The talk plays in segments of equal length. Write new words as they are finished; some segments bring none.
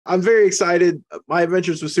I'm very excited. My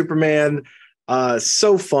Adventures with Superman,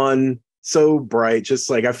 so fun, so bright. Just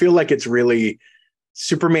like I feel like it's really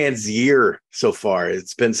Superman's year so far.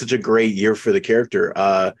 It's been such a great year for the character.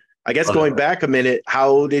 I guess going back a minute,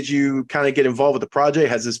 how did you kind of get involved with the project?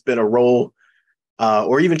 Has this been a role,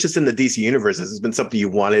 or even just in the DC universe, has this been something you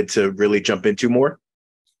wanted to really jump into more?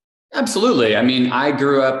 Absolutely. I mean, I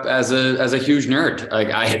grew up as a huge nerd. Like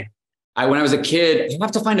I when I was a kid, I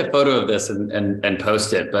have to find a photo of this and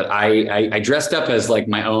post it. But I dressed up as like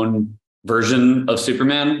my own version of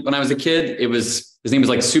Superman when I was a kid. His name was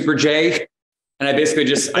like Super J, and I basically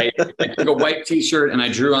I took a white T-shirt and I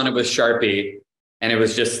drew on it with Sharpie, and it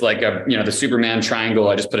was just like the Superman triangle.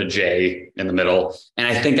 I just put a J in the middle, and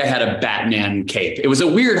I think I had a Batman cape. It was a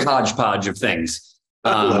weird hodgepodge of things.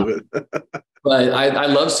 I love it. But I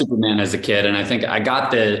loved Superman as a kid, and I think I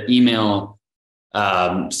got the email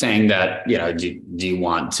saying that, do you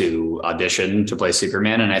want to audition to play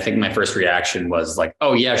Superman? And I think my first reaction was like,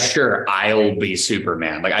 oh yeah, sure, I'll be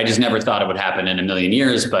Superman. Like I just never thought it would happen in a million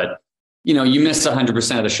years, but you miss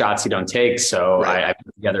 100% of the shots you don't take. So right. I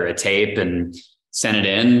put together a tape and sent it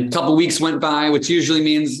in. A couple of weeks went by, which usually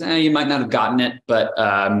means you might not have gotten it, but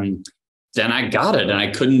then I got it and I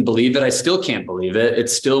couldn't believe it. I still can't believe it.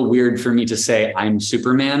 It's still weird for me to say I'm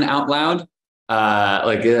Superman out loud.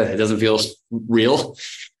 It doesn't feel real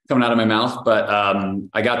coming out of my mouth, but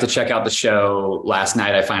I got to check out the show last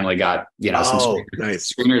night. I finally got, some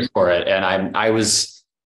screeners for it. And I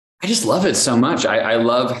just love it so much. I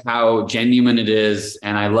love how genuine it is.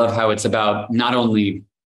 And I love how it's about not only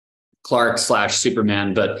Clark /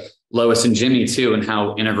 Superman, but Lois and Jimmy too, and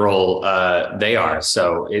how integral they are.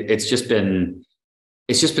 So it's just been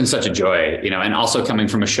such a joy, and also coming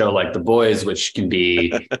from a show like The Boys, which can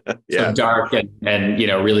be so dark and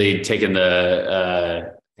really taking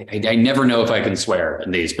the I never know if I can swear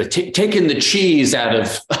in these, but taking the cheese out of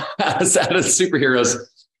superheroes,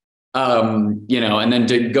 and then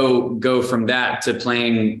to go from that to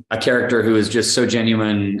playing a character who is just so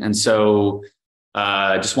genuine and so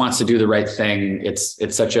just wants to do the right thing.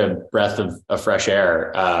 It's such a breath of fresh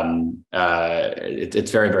air.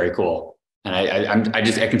 It's very, very cool. And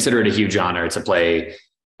I consider it a huge honor to play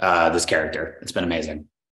this character. It's been amazing.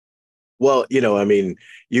 Well,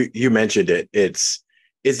 you mentioned it. Is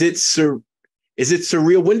it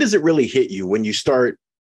surreal? When does it really hit you? When you start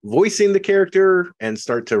voicing the character and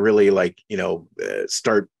start to really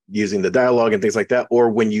start using the dialogue and things like that, or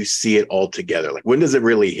when you see it all together? Like when does it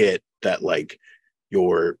really hit that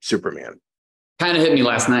your Superman? Kind of hit me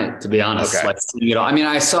last night, to be honest. Okay. Like seeing it all. I mean,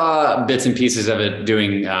 I saw bits and pieces of it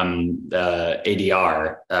doing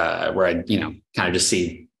ADR, where I, kind of just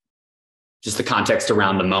see just the context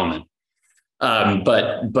around the moment. No,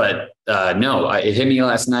 it hit me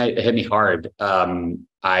last night. It hit me hard.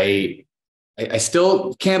 I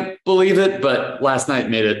still can't believe it, but last night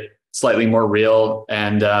made it slightly more real.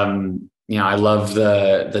 And I love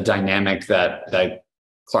the dynamic that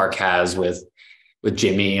Clark has with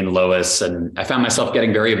Jimmy and Lois, and I found myself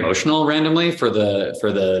getting very emotional randomly for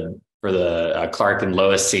the Clark and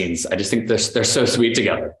Lois scenes. I just think they're so sweet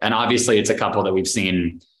together, and obviously it's a couple that we've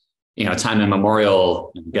seen, time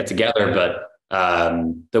immemorial get together. But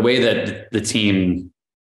the way that the team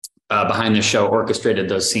behind the show orchestrated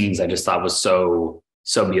those scenes, I just thought was so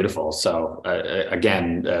beautiful. So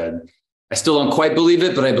again, I still don't quite believe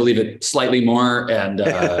it, but I believe it slightly more, and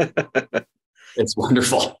it's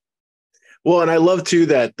wonderful. Well, and I love too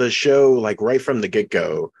that the show, right from the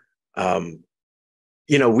get-go,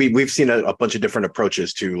 we've seen a bunch of different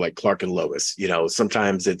approaches to Clark and Lois.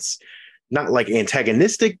 Sometimes it's not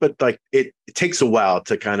antagonistic, but it takes a while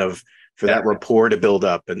to kind of for that rapport to build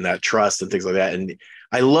up and that trust and things like that. And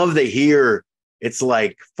I love that here it's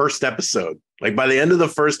first episode. By the end of the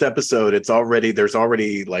first episode, there's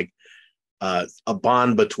already a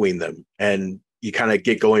bond between them, and you kind of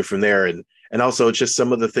get going from there. And also it's just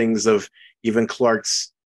some of the things of even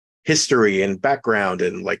Clark's history and background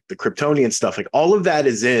and the Kryptonian stuff, all of that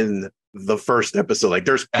is in the first episode.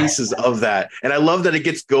 There's pieces of that. And I love that it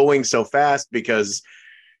gets going so fast because,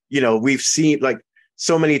 we've seen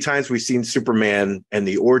so many times we've seen Superman and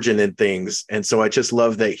the origin and things. And so I just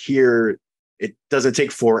love that here, it doesn't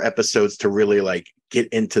take 4 episodes to really get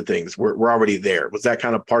into things. We're already there. Was that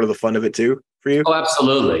kind of part of the fun of it too for you? Oh,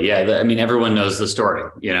 absolutely. Yeah. I mean, everyone knows the story,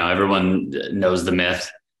 everyone knows the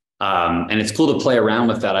myth. And it's cool to play around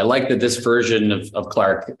with that. I like that this version of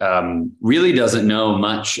Clark really doesn't know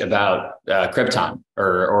much about Krypton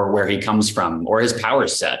or where he comes from or his power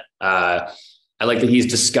set. I like that he's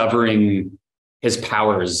discovering his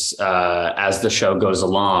powers as the show goes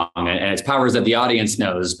along, and it's powers that the audience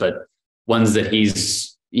knows, but ones that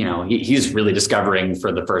he's he's really discovering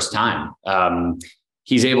for the first time.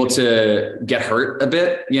 He's able to get hurt a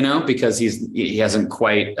bit, because he hasn't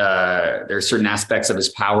quite, there's certain aspects of his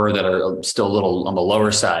power that are still a little on the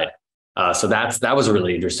lower side. So that was a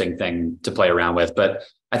really interesting thing to play around with. But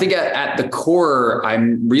I think at the core,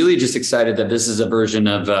 I'm really just excited that this is a version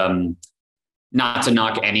of, not to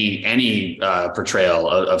knock any portrayal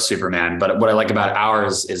of Superman, but what I like about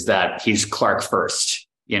ours is that he's Clark first.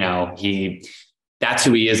 That's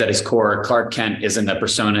who he is at his core. Clark Kent isn't the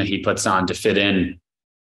persona he puts on to fit in,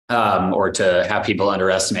 or to have people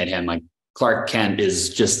underestimate him. Like, Clark Kent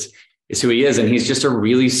is who he is. And he's just a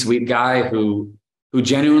really sweet guy who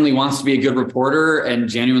genuinely wants to be a good reporter and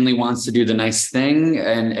genuinely wants to do the nice thing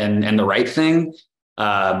and the right thing.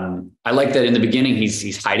 I like that in the beginning,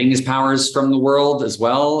 he's hiding his powers from the world as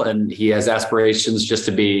well. And he has aspirations just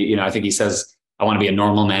to be, I think he says, I want to be a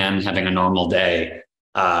normal man having a normal day.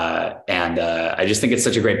 And I just think it's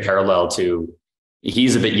such a great parallel to,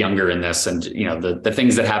 he's a bit younger in this, and the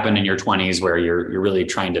things that happen in your 20s where you're really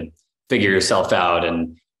trying to figure yourself out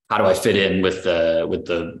and how do I fit in with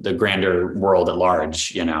the grander world at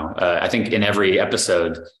large. I think in every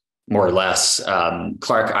episode, more or less,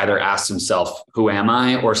 Clark either asks himself, who am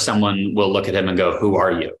I? Or someone will look at him and go, who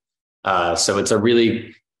are you? So it's a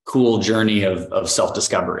really cool journey of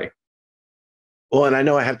self-discovery. Well, and I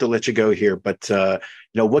know I have to let you go here, but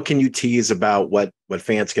what can you tease about what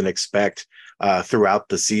fans can expect throughout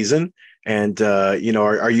the season? And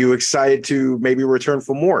are you excited to maybe return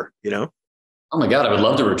for more? Oh my God, I would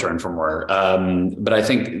love to return for more. But I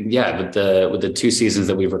think, with the 2 seasons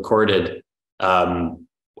that we've recorded,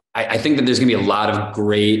 I think that there's going to be a lot of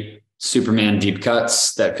great Superman deep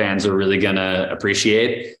cuts that fans are really going to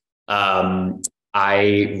appreciate.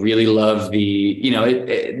 I really love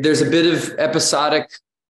there's a bit of episodic,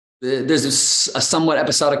 there's a somewhat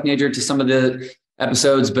episodic nature to some of the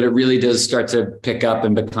episodes, but it really does start to pick up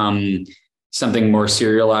and become something more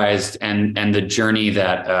serialized. And the journey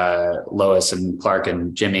that Lois and Clark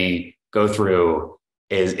and Jimmy go through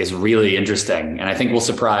is really interesting. And I think will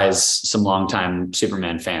surprise some longtime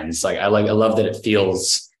Superman fans. I love that it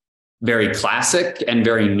feels very classic and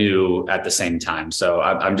very new at the same time. So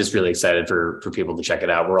I'm just really excited for people to check it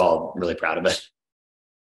out. We're all really proud of it.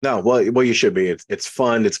 No, well, you should be. It's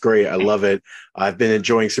fun. It's great. I love it. I've been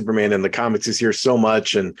enjoying Superman in the comics this year so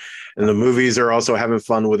much, and the movies are also having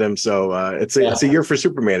fun with him. So it's a year for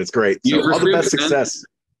Superman. It's great. So all the best success.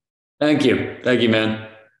 Thank you, man.